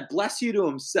and said "bless you" to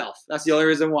himself. That's the only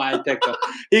reason why I picked him.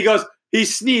 He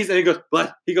sneezed and he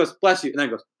goes "bless you," and then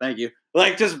he goes "thank you."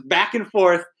 Like just back and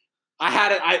forth.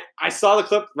 I saw the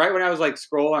clip right when I was like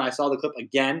scrolling. I saw the clip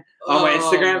again on my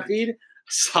Instagram feed. I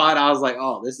saw it. I was like,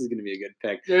 oh, this is going to be a good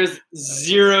pick. There's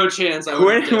 0 chance.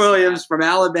 Quinnen Williams from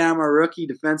Alabama, rookie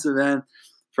defensive end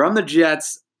from the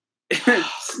Jets,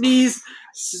 sneezed,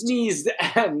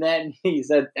 and then he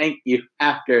said thank you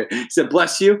after. He said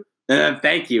bless you, and then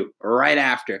thank you right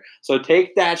after. So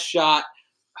take that shot.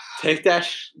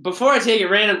 Before I take a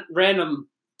random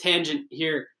tangent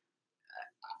here,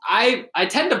 I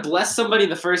tend to bless somebody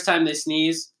the first time they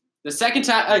sneeze. The second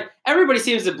time, like everybody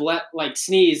seems to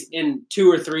sneeze in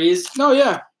 2 or 3s. No,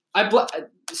 yeah.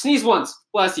 Sneeze once,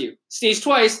 bless you. Sneeze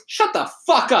twice, shut the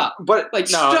fuck up. But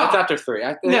stop. It's after 3.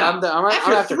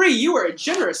 After 3, you are a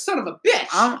generous son of a bitch.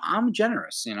 I'm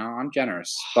generous, I'm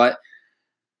generous. But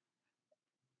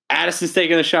Addison's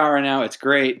taking a shot right now. It's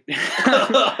great.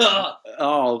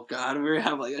 Oh God, we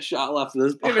have like a shot left of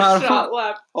this. We have a shot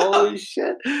left. Holy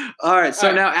shit! All right,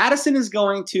 so now Addison is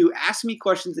going to ask me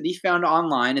questions that he found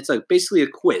online. It's like basically a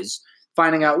quiz,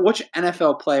 finding out which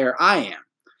NFL player I am,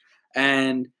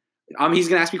 and he's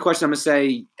going to ask me questions. I'm going to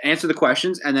say answer the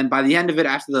questions, and then by the end of it,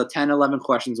 after the 10, 11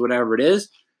 questions, whatever it is,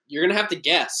 you're going to have to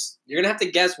guess. You're going to have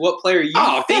to guess what player you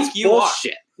think you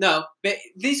bullshit. are. No,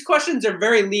 these questions are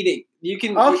very leading. You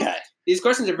can These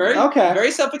questions are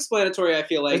very self-explanatory, I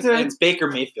feel like. It's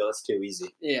Baker Mayfield. It's too easy.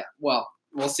 Yeah, well,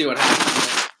 we'll see what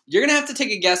happens. You're going to have to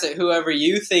take a guess at whoever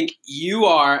you think you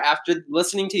are after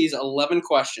listening to these 11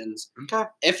 questions. Okay.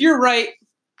 If you're right,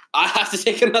 I have to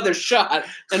take another shot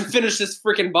and finish this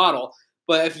freaking bottle.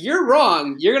 But if you're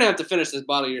wrong, you're going to have to finish this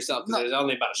bottle yourself because there's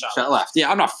only about a shot left.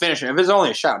 Yeah, I'm not finishing. If there's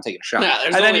only a shot, I'm taking a shot. Yeah,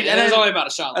 there's only about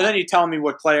a shot left. And then you tell me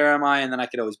what player am I, and then I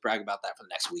could always brag about that for the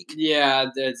next week. Yeah,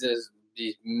 it's a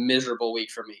miserable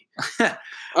week for me.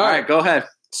 All right, go ahead.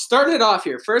 Starting it off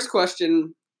here. First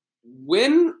question.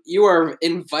 When you are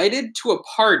invited to a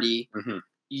party,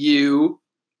 you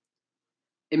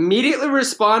immediately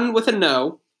respond with a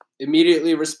no,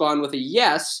 immediately respond with a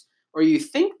yes, or you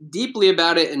think deeply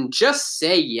about it and just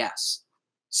say yes.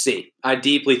 C. I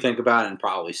deeply think about it and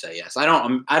probably say yes. I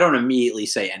don't immediately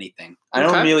say anything. I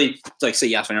don't immediately say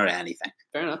yes or no to anything.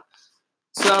 Fair enough.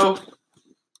 So,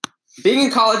 being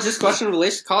in college, this question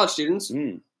relates to college students.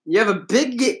 You have a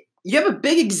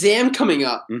big exam coming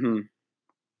up. Mm-hmm.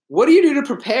 What do you do to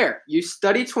prepare? You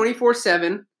study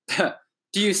 24/7.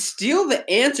 Do you steal the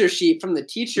answer sheet from the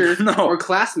teacher or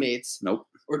classmates? Nope.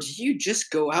 Or do you just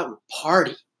go out and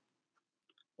party?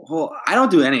 Well, I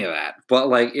don't do any of that. But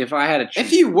if I had a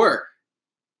chance,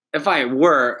 if I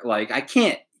were, I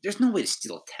can't. There's no way to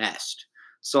steal a test.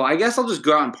 So I guess I'll just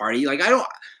go out and party.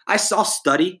 I'll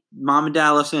study. Mom and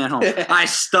Dad listening at home. I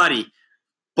study,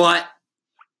 but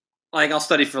I'll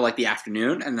study for the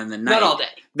afternoon and then the night. Not all day.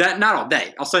 Not all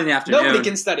day. I'll study in the afternoon. Nobody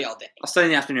can study all day. I'll study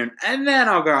in the afternoon and then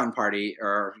I'll go out and party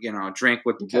or drink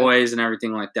with the boys and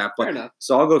everything like that. But fair enough.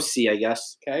 So I'll go C, I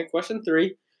guess. Okay. Question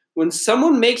 3: when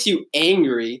someone makes you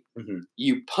angry,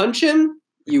 you punch him,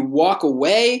 you walk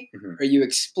away, or you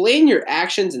explain your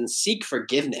actions and seek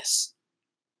forgiveness.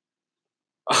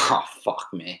 Oh, fuck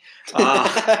me.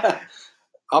 I'll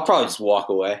probably just walk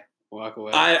away. Walk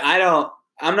away.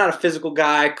 I'm not a physical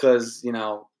guy because,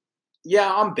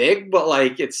 I'm big, but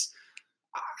I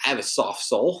have a soft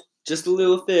soul. Just a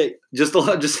little thick. Just a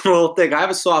little thick. I have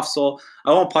a soft soul.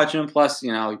 I won't punch him. Plus, I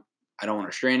don't want a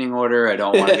restraining order. I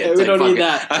don't want to get we don't need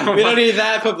that. We don't need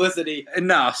that publicity.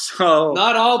 No, so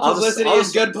not all publicity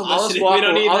is good publicity. We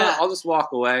don't need that. I'll just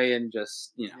walk away and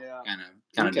just,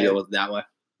 kind of deal with it that way.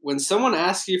 When someone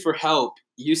asks you for help,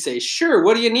 you say, "Sure,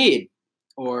 what do you need?"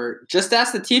 Or just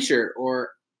ask the teacher, or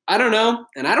I don't know,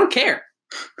 and I don't care.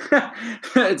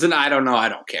 It's an I don't know, I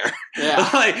don't care. Yeah,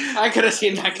 I could have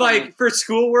seen that. For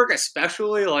schoolwork,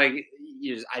 especially, I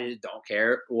just don't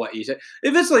care what you say.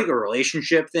 If it's a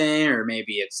relationship thing, or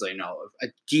maybe it's a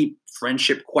deep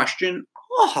friendship question,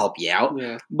 I'll help you out.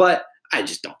 Yeah, but I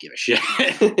just don't give a shit.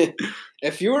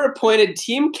 If you were appointed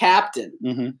team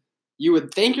captain, you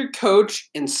would thank your coach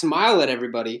and smile at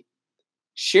everybody.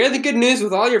 Share the good news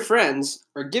with all your friends,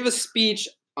 or give a speech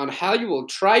on how you will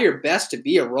try your best to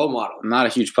be a role model. I'm not a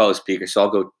huge public speaker, so I'll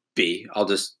go B. I'll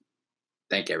just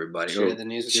thank everybody. Share the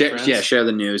news with your friends? Yeah, share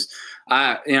the news.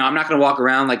 I'm not going to walk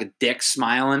around like a dick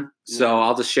smiling, so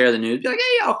I'll just share the news. Be like,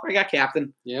 hey, yo, I got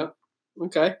captain. Yep.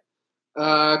 Okay.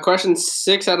 Question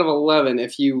 6 out of 11.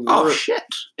 If you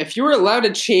were allowed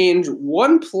to change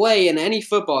one play in any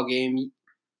football game,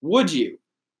 would you?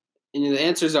 And the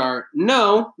answers are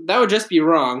no, that would just be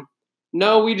wrong.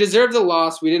 No, we deserve the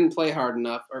loss. We didn't play hard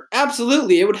enough. Or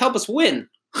absolutely, it would help us win.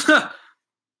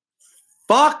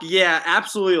 Fuck yeah,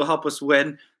 absolutely will help us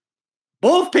win.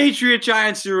 Both Patriot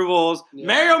Giants Super Bowls. Yeah.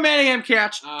 Mario Manningham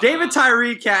catch. David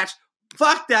Tyree catch.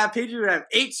 Fuck that. Patriot would have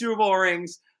 8 Super Bowl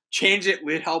rings. Change it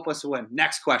would help us win.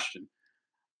 Next question.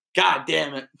 God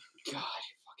damn it. God,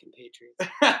 you fucking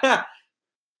Patriots.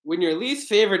 When your least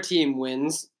favorite team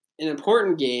wins an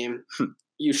important game,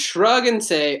 you shrug and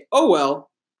say, oh well.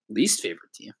 Least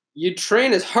favorite team. You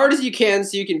train as hard as you can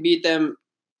so you can beat them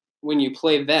when you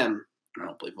play them. I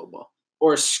don't play football.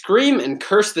 Or scream and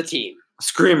curse the team.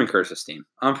 Scream and curse this team.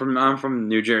 I'm from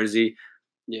New Jersey.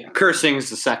 Yeah. Cursing is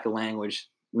the second language,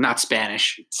 not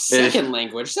Spanish. Second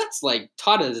language? That's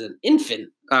taught as an infant.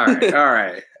 All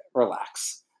right.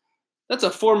 Relax. That's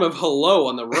a form of hello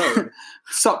on the road.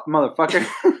 Sup, motherfucker.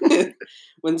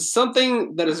 When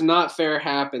something that is not fair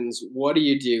happens, what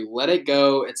do? Let it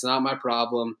go. It's not my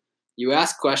problem. You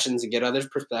ask questions and get others'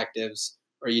 perspectives,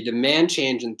 or you demand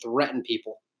change and threaten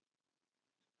people.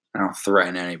 I don't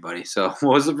threaten anybody. So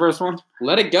what was the first one?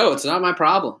 Let it go. It's not my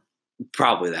problem.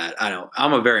 Probably that. I don't.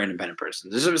 I'm a very independent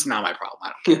person. This is not my problem.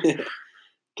 I don't care.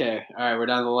 Okay. All right. We're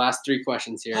down to the last 3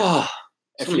 questions here.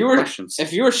 If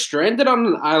you were stranded on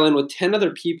an island with 10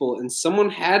 other people and someone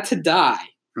had to die,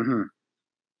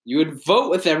 you would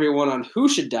vote with everyone on who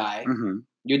should die.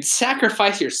 You'd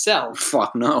sacrifice yourself.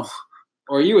 Fuck no.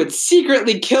 Or you would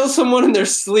secretly kill someone in their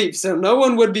sleep so no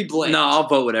one would be blamed. No, I'll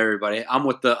vote with everybody. I'm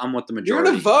with the majority. You're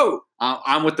gonna vote.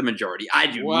 I'm with the majority. I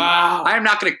do. Wow. I'm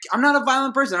not a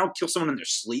violent person. I don't kill someone in their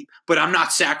sleep, but I'm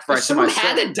not sacrificing myself. myself.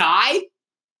 Someone had to die?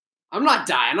 I'm not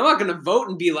dying. I'm not going to vote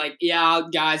and be like, yeah,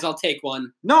 guys, I'll take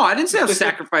one. No, I didn't say I'll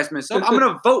sacrifice myself. I'm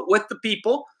going to vote with the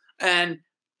people, and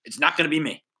it's not going to be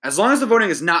me. As long as the voting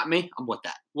is not me, I'm with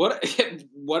that. What if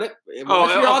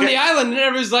you're on the island and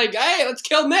everyone's like, hey, let's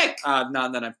kill Nick? No,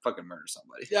 then I fucking murder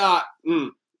somebody.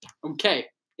 Okay,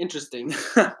 interesting.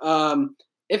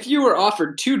 If you were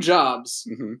offered 2 jobs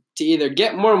to either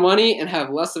get more money and have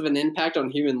less of an impact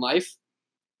on human life,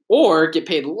 or get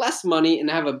paid less money and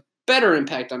have a better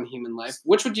impact on human life,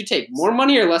 which would you take? More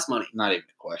money or less money? Not even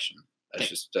a question. That's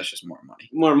just more money.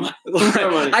 More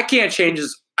money. I can't change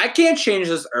this. I can't change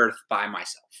this earth by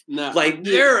myself. No. Like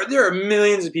there are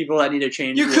millions of people that need to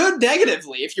change. You could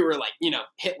negatively if you were like,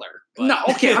 Hitler. But. No,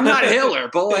 okay, I'm not Hitler,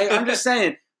 but like I'm just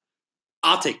saying,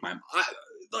 I'll take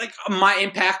my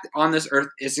impact on this earth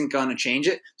isn't going to change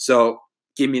it. So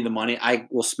give me the money. I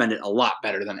will spend it a lot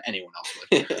better than anyone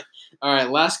else would. All right,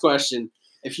 last question.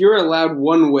 If you were allowed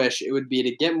one wish, it would be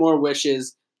to get more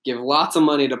wishes, give lots of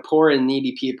money to poor and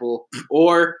needy people,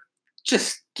 or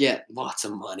just get lots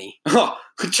of money. Oh,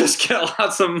 just get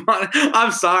lots of money.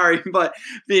 I'm sorry, but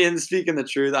speaking the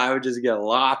truth, I would just get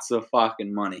lots of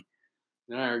fucking money.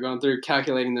 All right, we're going through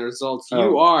calculating the results. Oh.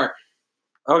 You are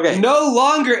no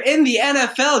longer in the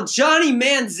NFL, Johnny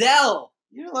Manziel.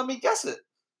 You didn't let me guess it.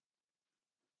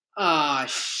 Ah,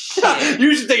 shit.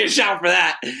 You should take a shot for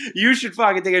that. You should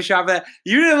fucking take a shot for that.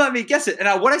 You didn't let me guess it.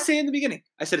 And what I say in the beginning?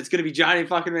 I said it's going to be Johnny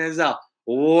fucking Manziel.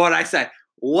 What I say?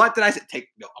 What did I say?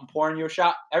 I'm pouring you a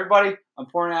shot. Everybody, I'm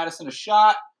pouring Addison a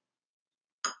shot.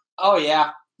 Oh,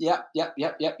 yeah. Yep.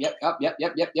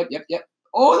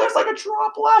 Oh, there's like a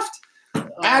drop left.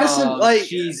 Addison,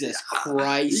 Jesus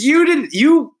Christ.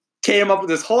 You came up with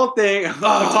this whole thing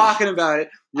talking about it.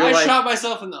 I shot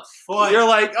myself in the foot. You're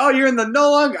like, you're in the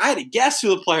no longer. I had to guess who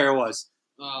the player was.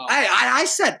 Oh. I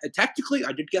said, technically,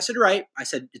 I did guess it right. I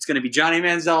said it's going to be Johnny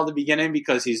Manziel at the beginning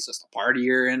because he's just a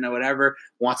partier and whatever,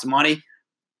 wants money.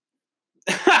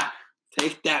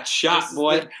 Take that shot,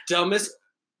 boy. Dumbest.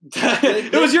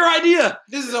 It was your idea.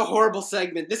 This is a horrible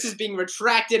segment. This is being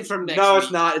retracted from next week. week.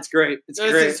 It's not. It's great. This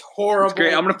is horrible. It's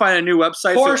great. I'm going to find a new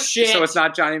website Horseshit. So it's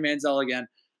not Johnny Manziel again.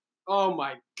 Oh,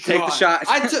 my God. Take the shot.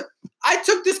 I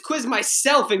took this quiz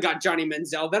myself and got Johnny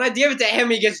Manziel. Then I gave it to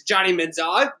him. He gets Johnny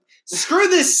Manziel. Screw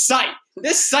this site.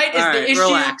 This site is the issue.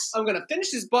 Relax. I'm going to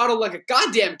finish this bottle like a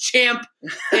goddamn champ.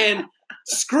 And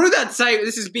screw that site.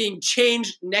 This is being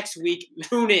changed next week.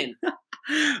 Tune in.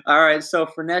 All right. So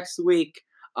for next week,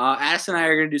 Addison and I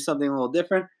are going to do something a little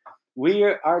different. We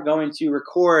are going to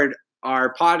record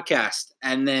our podcast,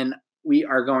 and then we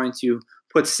are going to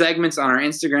put segments on our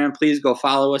Instagram. Please go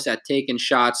follow us at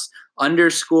TakenShots_.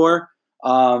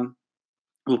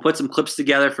 We'll put some clips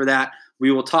together for that.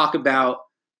 We will talk about,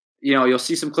 you'll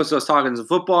see some clips of us talking some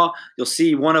football. You'll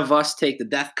see one of us take the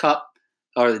death cup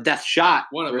or the death shot.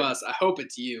 One of us. I hope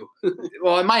it's you.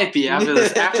 Well, it might be after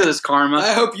this karma.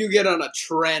 I hope you get on a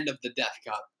trend of the death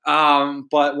cup.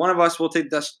 But one of us will take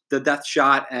the death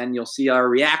shot, and you'll see our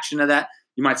reaction to that.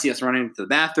 You might see us running into the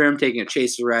bathroom, taking a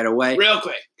chaser right away. Real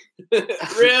quick.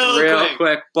 Real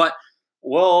quick. But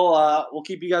we'll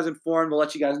keep you guys informed. We'll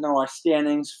let you guys know our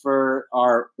standings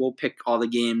we'll pick all the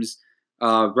games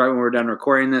right when we're done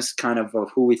recording this, kind of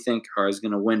who we think is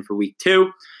going to win for week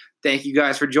 2. Thank you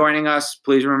guys for joining us.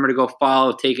 Please remember to go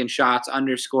follow TakenShots_ on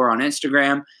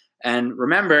Instagram. And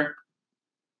remember,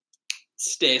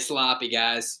 stay sloppy,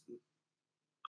 guys.